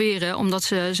innoveren omdat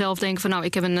ze zelf denken van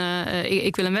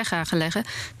ik wil een weg aanleggen.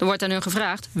 Er wordt aan hun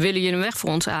gevraagd, willen jullie een weg voor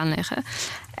ons aanleggen?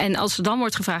 En als er dan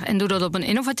wordt gevraagd, en doe dat op een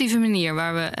innovatieve manier,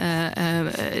 waar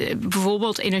we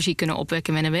bijvoorbeeld energie kunnen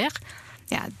opwekken met een weg,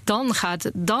 ja,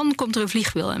 dan komt er een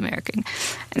vliegwiel in werking.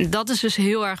 En dat is dus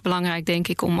heel erg belangrijk, denk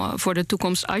ik, om voor de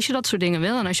toekomst, als je dat soort dingen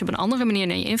wil en als je op een andere manier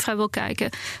naar je infra wil kijken,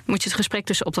 moet je het gesprek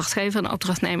tussen opdrachtgever en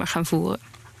opdrachtnemer gaan voeren.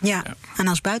 Ja, en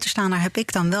als buitenstaander heb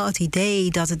ik dan wel het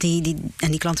idee dat en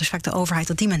die klant is vaak de overheid,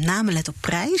 dat die met name let op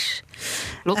prijs.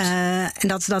 Klopt. En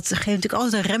dat geeft natuurlijk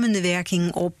altijd een remmende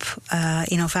werking op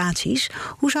innovaties.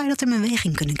 Hoe zou je dat in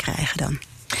beweging kunnen krijgen dan?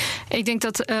 Ik denk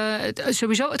dat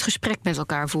sowieso het gesprek met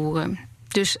elkaar voeren.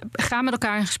 Dus ga met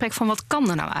elkaar in gesprek van wat kan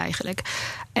er nou eigenlijk?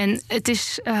 En het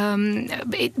is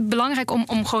belangrijk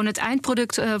om gewoon het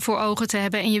eindproduct voor ogen te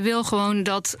hebben. En je wil gewoon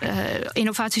dat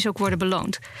innovaties ook worden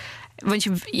beloond. Want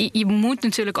je moet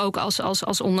natuurlijk ook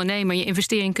als ondernemer je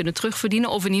investering kunnen terugverdienen,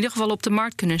 of in ieder geval op de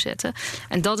markt kunnen zetten.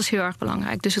 En dat is heel erg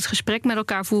belangrijk. Dus het gesprek met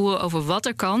elkaar voeren over wat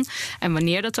er kan en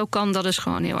wanneer dat ook kan, dat is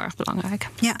gewoon heel erg belangrijk.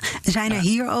 Ja, zijn er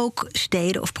hier ook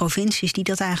steden of provincies die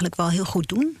dat eigenlijk wel heel goed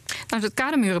doen? Nou, het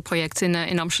Kadermurenproject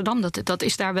in Amsterdam, dat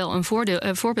is daar wel een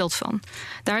voorbeeld van.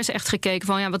 Daar is echt gekeken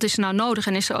van, ja, wat is er nou nodig?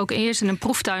 En is er ook eerst in een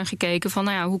proeftuin gekeken van,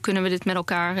 nou ja, hoe kunnen we dit met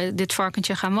elkaar, dit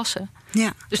varkentje gaan wassen?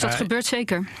 Ja. Dus dat gebeurt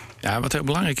zeker. Ja, wat heel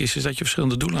belangrijk is dat je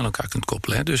verschillende doelen aan elkaar kunt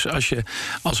koppelen. Hè. Dus als je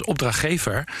als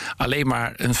opdrachtgever alleen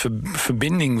maar een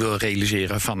verbinding wil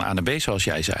realiseren van A naar B, zoals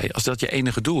jij zei, als dat je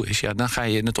enige doel is, ja, dan ga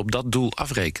je het op dat doel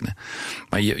afrekenen.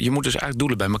 Maar je moet dus eigenlijk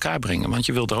doelen bij elkaar brengen, want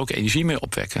je wilt er ook energie mee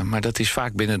opwekken. Maar dat is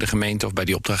vaak binnen de gemeente of bij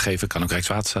die opdrachtgever, kan ook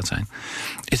Rijkswaterstaat zijn.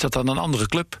 Is dat dan een andere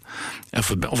club?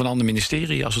 Of een ander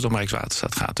ministerie als het om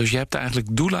Rijkswaterstaat gaat? Dus je hebt eigenlijk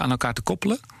doelen aan elkaar te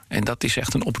koppelen. En dat is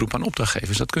echt een oproep aan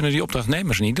opdrachtgevers. Dat kunnen die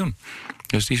opdrachtnemers niet doen.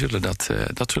 Dus die zullen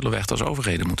dat zullen we echt als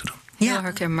overheden moeten doen. Ja,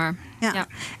 herkenbaar. Ja.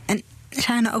 En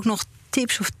zijn er ook nog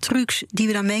tips of trucs die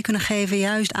we dan mee kunnen geven,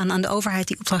 juist aan de overheid,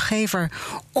 die opdrachtgever,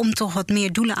 om toch wat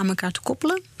meer doelen aan elkaar te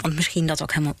koppelen? Want misschien dat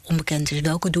ook helemaal onbekend is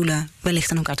welke doelen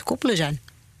wellicht aan elkaar te koppelen zijn.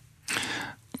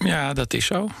 Ja, dat is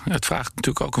zo. Het vraagt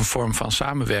natuurlijk ook een vorm van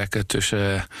samenwerken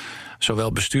tussen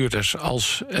zowel bestuurders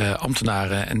als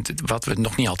ambtenaren, en wat we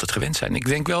nog niet altijd gewend zijn. Ik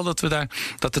denk wel dat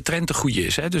de trend de goede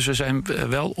is. Hè? Dus we zijn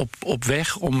wel op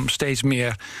weg om steeds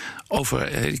meer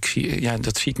over.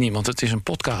 Dat ziet niemand, het is een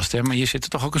podcast, hè, maar hier zitten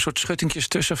toch ook een soort schuttingjes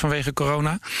tussen vanwege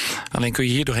corona. Alleen kun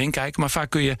je hier doorheen kijken, maar vaak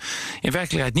kun je in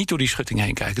werkelijkheid niet door die schutting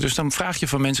heen kijken. Dus dan vraag je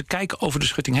van mensen, kijk over de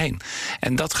schutting heen.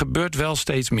 En dat gebeurt wel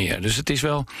steeds meer.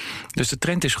 Dus de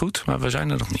trend is goed, maar we zijn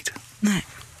er nog niet. Nee.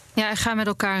 Ja, en ga met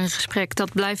elkaar in gesprek.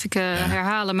 Dat blijf ik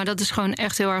herhalen, maar dat is gewoon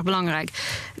echt heel erg belangrijk.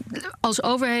 Als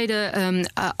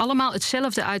overheden allemaal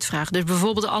hetzelfde uitvragen, dus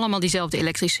bijvoorbeeld allemaal diezelfde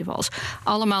elektrische wals,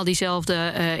 allemaal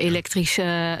diezelfde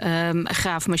elektrische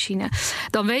graafmachine,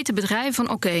 dan weten bedrijven van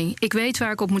oké, ik weet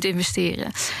waar ik op moet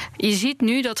investeren. Je ziet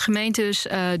nu dat gemeentes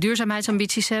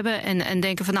duurzaamheidsambities hebben en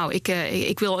denken van nou,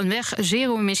 ik wil een weg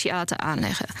zero-emissie laten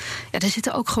aanleggen. Ja, daar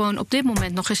zitten ook gewoon op dit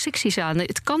moment nog restricties aan.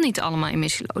 Het kan niet allemaal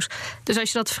emissieloos. Dus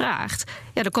als je dat vraagt,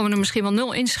 ja, dan komen er misschien wel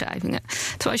 0 inschrijvingen.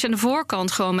 Terwijl als je aan de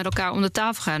voorkant gewoon met elkaar om de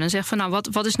tafel gaat en zegt van nou,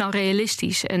 wat is nou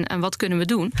realistisch en wat kunnen we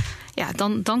doen? Ja,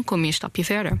 dan kom je een stapje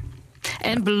verder.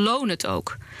 En beloon het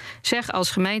ook. Zeg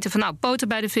als gemeente van nou, poten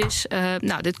bij de vis.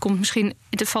 Dit komt misschien,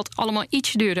 het valt allemaal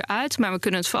ietsje duurder uit, maar we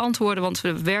kunnen het verantwoorden, want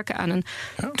we werken aan een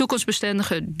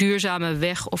toekomstbestendige, duurzame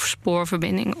weg of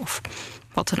spoorverbinding of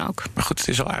wat dan ook. Maar goed, het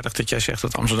is wel aardig dat jij zegt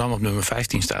dat Amsterdam op nummer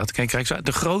 15 staat. Kijk,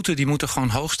 de grote die moeten gewoon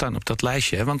hoog staan op dat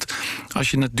lijstje. Hè? Want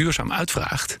als je het duurzaam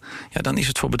uitvraagt, ja, dan is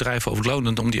het voor bedrijven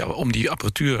overlonend om die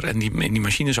apparatuur en die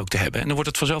machines ook te hebben. En dan wordt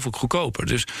het vanzelf ook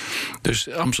goedkoper. Dus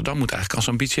Amsterdam moet eigenlijk als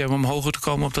ambitie hebben om hoger te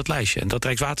komen op dat lijstje. En dat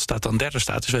Rijkswaterstaat dan derde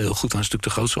staat is wel heel goed. Dan is het natuurlijk de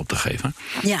grootste opdrachtgever.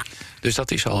 Ja. Dus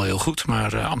dat is al heel goed. Maar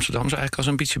Amsterdam zou eigenlijk als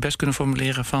ambitie best kunnen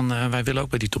formuleren van wij willen ook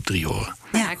bij die top 3 horen.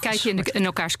 Ja, kijk je in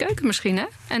elkaars keuken misschien, hè?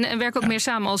 En werk ook meer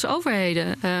samen als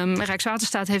overheden.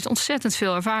 Rijkswaterstaat heeft ontzettend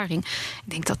veel ervaring.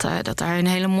 Ik denk dat daar een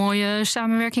hele mooie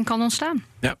samenwerking kan ontstaan.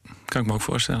 Ja, kan ik me ook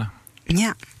voorstellen.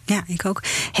 Ja, ik ook.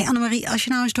 Hey Annemarie, als je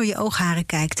nou eens door je oogharen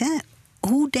kijkt, hè,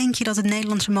 hoe denk je dat het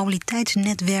Nederlandse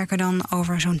mobiliteitsnetwerk er dan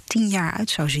over zo'n 10 jaar uit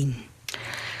zou zien?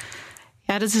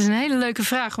 Ja, dat is een hele leuke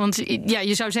vraag. Want ja,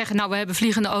 je zou zeggen, nou, we hebben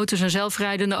vliegende auto's en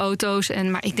zelfrijdende auto's.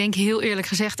 Maar ik denk heel eerlijk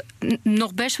gezegd,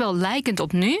 nog best wel lijkend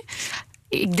op nu.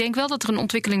 Ik denk wel dat er een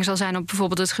ontwikkeling zal zijn op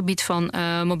bijvoorbeeld het gebied van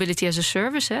mobility as a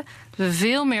service. Hè. Dat we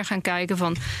veel meer gaan kijken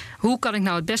van hoe kan ik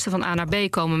nou het beste van A naar B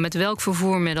komen, met welk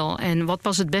vervoermiddel en wat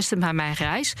past het beste bij mijn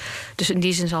reis. Dus in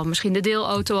die zin zal misschien de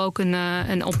deelauto ook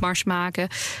een opmars maken.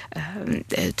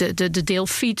 De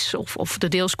deelfiets of de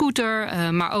deelscooter.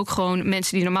 Maar ook gewoon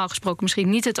mensen die normaal gesproken misschien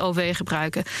niet het OV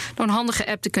gebruiken. Door een handige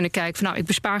app te kunnen kijken van nou, ik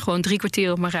bespaar gewoon 3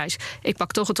 kwartier op mijn reis. Ik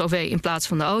pak toch het OV in plaats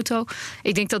van de auto.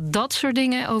 Ik denk dat dat soort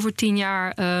dingen over 10 jaar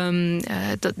jaar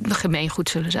gemeengoed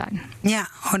zullen zijn. Ja,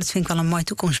 dat vind ik wel een mooi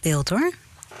toekomstbeeld, hoor.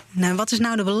 Nou, wat is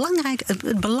nou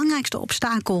het belangrijkste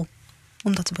obstakel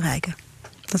om dat te bereiken?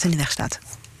 Dat in de weg staat?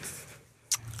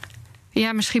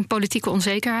 Ja, misschien politieke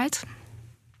onzekerheid.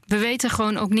 We weten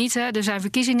gewoon ook niet, er zijn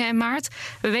verkiezingen in maart.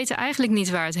 We weten eigenlijk niet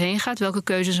waar het heen gaat, welke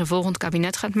keuzes een volgend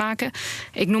kabinet gaat maken.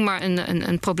 Ik noem maar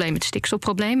een probleem, het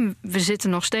stikstofprobleem. We zitten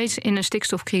nog steeds in een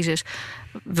stikstofcrisis.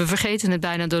 We vergeten het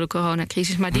bijna door de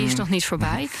coronacrisis, maar die is nog niet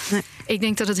voorbij. Nee. Ik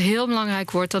denk dat het heel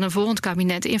belangrijk wordt dat een volgend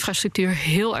kabinet de infrastructuur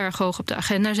heel erg hoog op de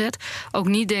agenda zet. Ook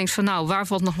niet denkt van waar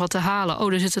valt nog wat te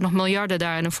halen? Er zitten nog miljarden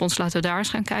daar in een fonds, laten we daar eens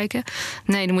gaan kijken.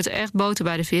 Nee, er moet echt boter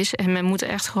bij de vis. En men moet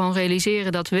echt gewoon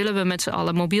realiseren dat willen we met z'n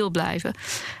allen mobiel blijven.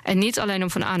 En niet alleen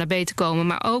om van A naar B te komen,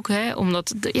 maar ook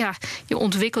omdat je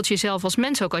ontwikkelt jezelf als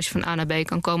mens ook als je van A naar B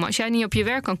kan komen. Als jij niet op je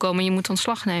werk kan komen en je moet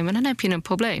ontslag nemen, dan heb je een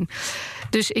probleem.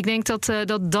 Dus ik denk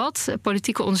dat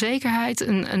politieke onzekerheid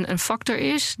een factor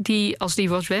is die, als die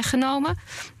wordt weggenomen,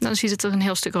 dan ziet het er een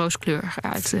heel stuk rooskleuriger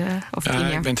uit over 10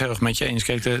 jaar. Ik ben het heel erg met je eens.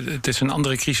 Kijk, het is een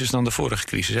andere crisis dan de vorige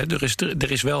crisis. Hè.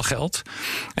 Er is wel geld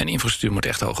en infrastructuur moet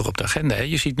echt hoger op de agenda. Hè.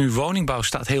 Je ziet nu woningbouw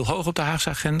staat heel hoog op de Haagse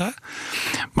agenda.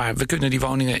 Maar we kunnen die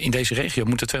woningen in deze regio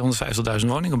moeten 250.000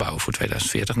 woningen bouwen voor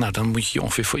 2040. Nou, dan moet je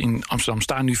ongeveer in Amsterdam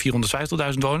staan nu 450.000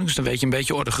 woningen. Dus dan weet je een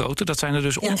beetje orde grootte. Dat zijn er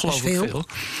dus ongelooflijk veel.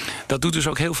 Dat doet dus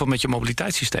ook heel veel met je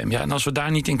mobiliteitssysteem. Ja, en als we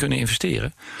daar niet in kunnen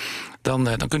investeren,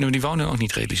 dan kunnen we die woningen ook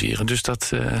niet realiseren. Dus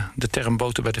de term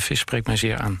boter bij de vis spreekt mij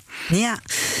zeer aan. Ja,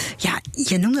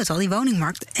 je noemde het al, die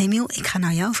woningmarkt. Emiel, ik ga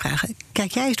nou jou vragen.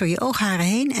 Kijk jij eens door je oogharen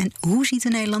heen en hoe ziet de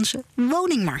Nederlandse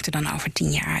woningmarkt er dan over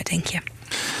 10 jaar uit, denk je?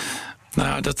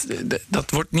 Nou,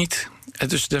 dat wordt niet.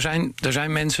 Dus er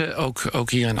zijn mensen, ook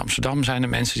hier in Amsterdam zijn er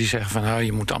mensen die zeggen van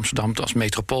je moet Amsterdam als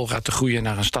metropool laten groeien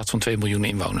naar een stad van 2 miljoen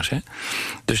inwoners. Hè?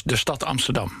 Dus de stad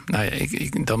Amsterdam. Nou ja,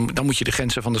 dan moet je de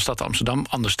grenzen van de stad Amsterdam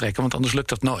anders trekken, want anders lukt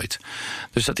dat nooit.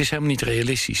 Dus dat is helemaal niet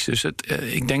realistisch. Dus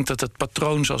ik denk dat het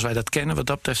patroon zoals wij dat kennen, wat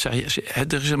dat betreft,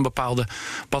 er is een bepaalde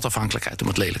padafhankelijkheid, om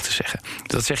het lelijk te zeggen.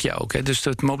 Dat zeg je ook. Hè? Dus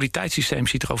het mobiliteitssysteem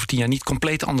ziet er over 10 jaar niet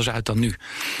compleet anders uit dan nu.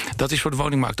 Dat is voor de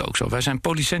woningmarkt ook zo. Wij zijn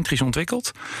polycentrisch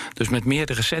ontwikkeld, dus met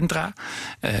meerdere centra.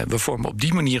 We vormen op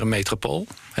die manier een metropool.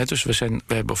 Dus we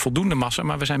hebben voldoende massa,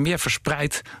 maar we zijn meer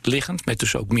verspreid liggend, met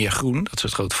dus ook meer groen, dat is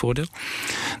het grote voordeel,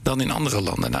 dan in andere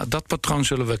landen. Nou, dat patroon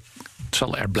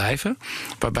zal er blijven,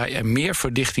 waarbij er meer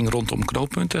verdichting rondom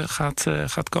knooppunten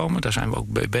gaat komen. Daar zijn we ook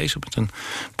mee bezig met een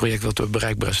project wat we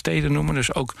bereikbare steden noemen.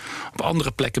 Dus ook op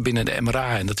andere plekken binnen de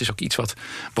MRA. En dat is ook iets wat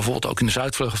bijvoorbeeld ook in de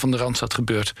zuidvleugel van de Randstad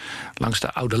gebeurt, langs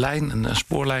de Oude Lijn, een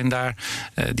spoorlijn daar,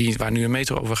 waar nu een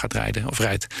metro over gaat rijdt.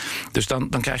 Dus dan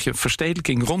krijg je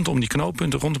verstedelijking rondom die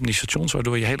knooppunten, rondom die stations,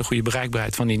 waardoor je hele goede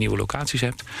bereikbaarheid van die nieuwe locaties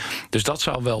hebt. Dus dat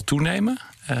zal wel toenemen.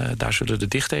 Daar zullen de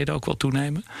dichtheden ook wel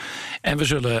toenemen. En we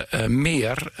zullen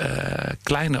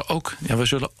kleiner ook. Ja, we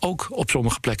zullen ook op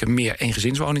sommige plekken meer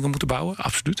eengezinswoningen moeten bouwen,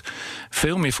 absoluut.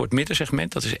 Veel meer voor het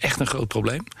middensegment, dat is echt een groot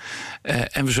probleem.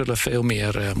 En we zullen veel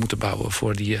meer moeten bouwen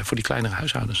voor die kleinere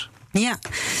huishoudens. Ja,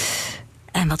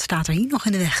 en wat staat er hier nog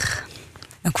in de weg?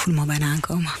 Ik voel hem al bijna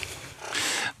aankomen.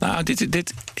 Nou,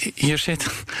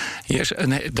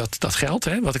 dat geld,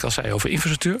 wat ik al zei over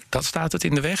infrastructuur, dat staat het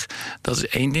in de weg. Dat is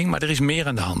één ding, maar er is meer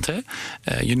aan de hand. Hè.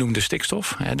 Je noemde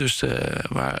stikstof.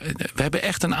 We hebben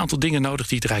echt een aantal dingen nodig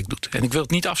die het Rijk doet. En ik wil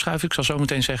het niet afschuiven, ik zal zo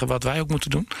meteen zeggen wat wij ook moeten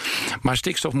doen. Maar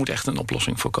stikstof moet echt een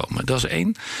oplossing voorkomen. Dat is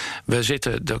één.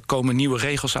 Er komen nieuwe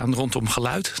regels aan rondom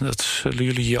geluid. Dat zullen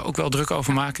jullie hier ook wel druk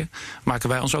over maken. Maken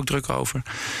wij ons ook druk over.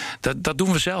 Dat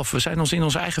doen we zelf. We zijn ons in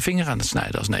onze eigen vinger aan het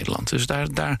snijden als Nederland. Dus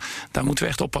daar moeten we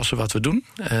echt oppassen wat we doen.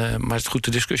 Maar het goed,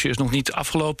 de discussie is nog niet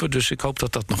afgelopen, dus ik hoop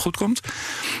dat dat nog goed komt.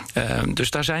 Dus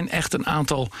daar zijn echt een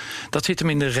aantal. Dat zit hem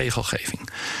in de regelgeving.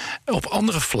 Op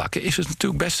andere vlakken is het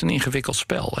natuurlijk best een ingewikkeld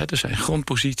spel. Hè. Er zijn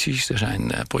grondposities, er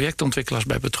zijn projectontwikkelaars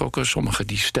bij betrokken. Sommigen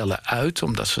die stellen uit,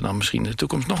 omdat ze dan misschien in de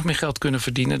toekomst nog meer geld kunnen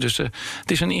verdienen. Dus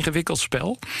het is een ingewikkeld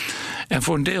spel. En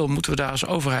voor een deel moeten we daar als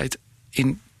overheid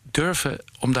in durven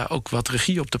om daar ook wat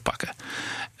regie op te pakken.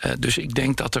 Dus ik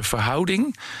denk dat de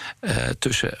verhouding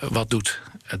tussen wat doet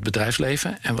het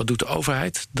bedrijfsleven en wat doet de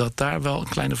overheid, dat daar wel een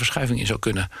kleine verschuiving in zou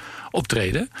kunnen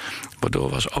optreden. Waardoor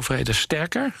we als overheden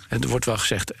sterker, en er wordt wel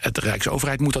gezegd, de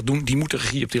Rijksoverheid moet dat doen, die moet de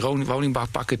regie op die woningbouw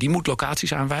pakken, die moet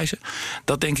locaties aanwijzen.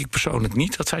 Dat denk ik persoonlijk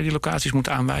niet, dat zij die locaties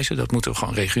moeten aanwijzen. Dat moeten we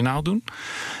gewoon regionaal doen.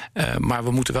 Maar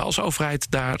we moeten wel als overheid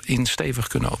daarin stevig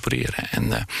kunnen opereren.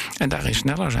 En daarin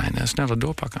sneller zijn en sneller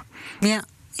doorpakken.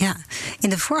 Ja, in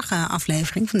de vorige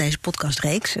aflevering van deze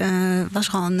podcastreeks was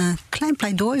er al een klein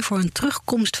pleidooi voor een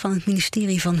terugkomst van het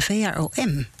ministerie van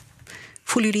VROM.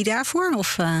 Voelen jullie daarvoor?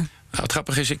 Of Nou, het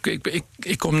grappige is,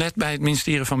 ik kom net bij het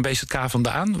ministerie van BZK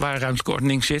vandaan, waar ruimtelijke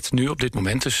ordening zit, nu op dit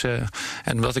moment. Dus,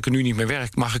 en omdat ik er nu niet meer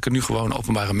werk, mag ik er nu gewoon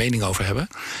openbare mening over hebben.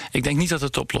 Ik denk niet dat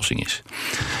het de oplossing is.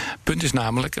 Punt is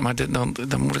namelijk, maar dan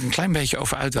moet ik een klein beetje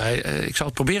over uitweiden. Ik zal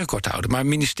het proberen kort te houden. Maar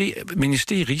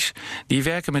ministeries die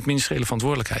werken met ministeriële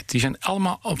verantwoordelijkheid, die zijn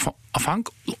allemaal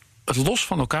afhankelijk, los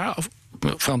van elkaar,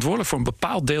 verantwoordelijk voor een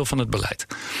bepaald deel van het beleid.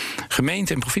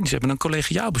 Gemeenten en provincies hebben een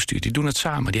collegiaal bestuur. Die doen het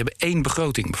samen. Die hebben 1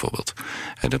 begroting bijvoorbeeld.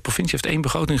 De provincie heeft 1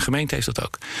 begroting, de gemeente heeft dat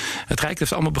ook. Het Rijk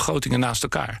heeft allemaal begrotingen naast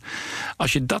elkaar.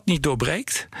 Als je dat niet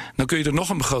doorbreekt, dan kun je er nog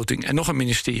een begroting en nog een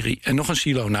ministerie en nog een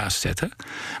silo naast zetten.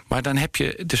 Maar dan heb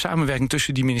je de samenwerking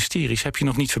tussen die ministeries heb je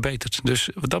nog niet verbeterd. Dus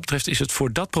wat dat betreft is het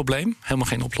voor dat probleem helemaal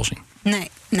geen oplossing. Nee,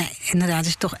 inderdaad. Het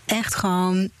is toch echt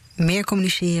gewoon meer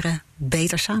communiceren,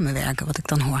 beter samenwerken, wat ik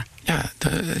dan hoor. Ja,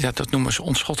 dat noemen ze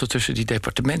ontschotten tussen die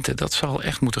departementen. Dat zal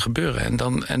echt moeten gebeuren.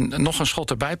 En nog een schot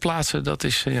erbij plaatsen, dat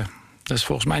is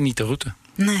volgens mij niet de route.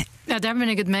 Nee. Ja, daar ben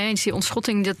ik het mee eens. Die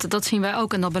ontschotting, dat zien wij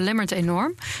ook en dat belemmert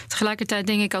enorm. Tegelijkertijd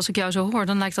denk ik, als ik jou zo hoor,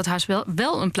 dan lijkt dat haast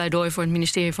wel een pleidooi voor het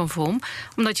ministerie van VROM.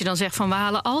 Omdat je dan zegt van we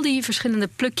halen al die verschillende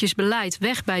plukjes beleid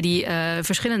weg bij die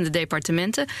verschillende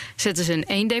departementen. Zetten ze in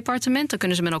 1 departement, dan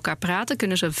kunnen ze met elkaar praten,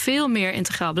 kunnen ze veel meer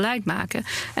integraal beleid maken.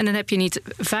 En dan heb je niet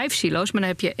 5 silo's, maar dan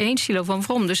heb je 1 silo van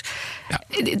VROM. Dus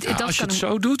als je het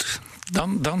zo doet,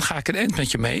 dan ga ik een eind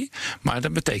met je mee. Maar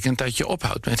dat betekent dat je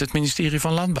ophoudt met het ministerie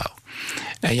van Landbouw.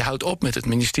 En je houdt op met het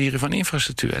ministerie van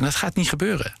Infrastructuur. En dat gaat niet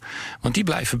gebeuren. Want die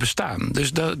blijven bestaan.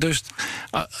 Dus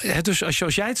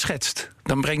als jij het schetst,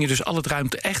 dan breng je dus al het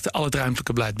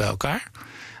ruimtelijke beleid bij elkaar.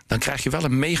 Dan krijg je wel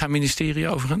een mega-ministerie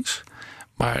overigens.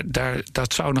 Maar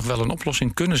dat zou nog wel een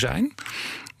oplossing kunnen zijn.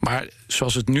 Maar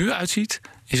zoals het nu uitziet,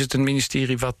 is het een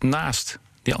ministerie wat naast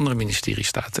die andere ministerie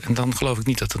staat. En dan geloof ik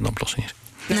niet dat het een oplossing is.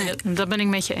 Nee, dat ben ik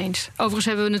met je eens. Overigens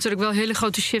hebben we natuurlijk wel hele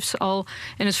grote shifts al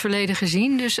in het verleden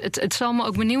gezien. Dus het zal me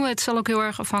ook benieuwen. Het zal ook heel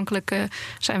erg afhankelijk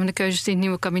zijn van de keuzes die het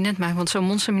nieuwe kabinet maakt. Want zo'n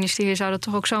monsterministerie zou dat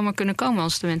toch ook zomaar kunnen komen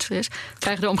als de wens er is. We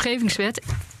krijgen de omgevingswet.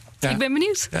 Ja. Ik ben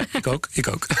benieuwd. Ja, ik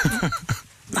ook.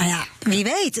 Nou ja, wie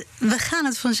weet. We gaan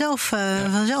het vanzelf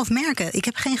merken. Ik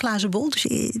heb geen glazen bol, dus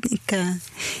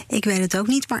ik weet het ook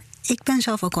niet. Maar ik ben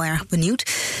zelf ook wel erg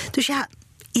benieuwd. Dus ja,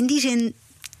 in die zin,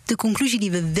 de conclusie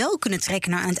die we wel kunnen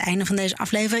trekken aan het einde van deze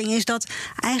aflevering is dat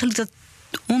eigenlijk dat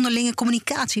onderlinge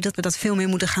communicatie, dat we dat veel meer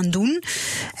moeten gaan doen.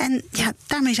 En ja,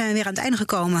 daarmee zijn we weer aan het einde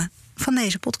gekomen van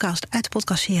deze podcast uit de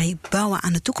podcastserie Bouwen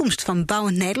aan de Toekomst van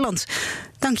Bouwend Nederland.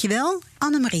 Dankjewel,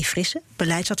 Annemarie Frisse,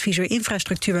 beleidsadviseur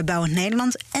infrastructuur bij Bouwend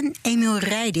Nederland, en Emiel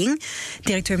Rijding,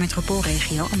 directeur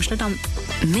Metropoolregio Amsterdam.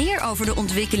 Meer over de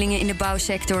ontwikkelingen in de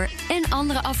bouwsector en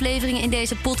andere afleveringen in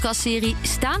deze podcastserie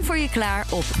staan voor je klaar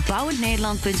op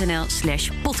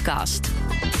bouwendnederland.nl/podcast.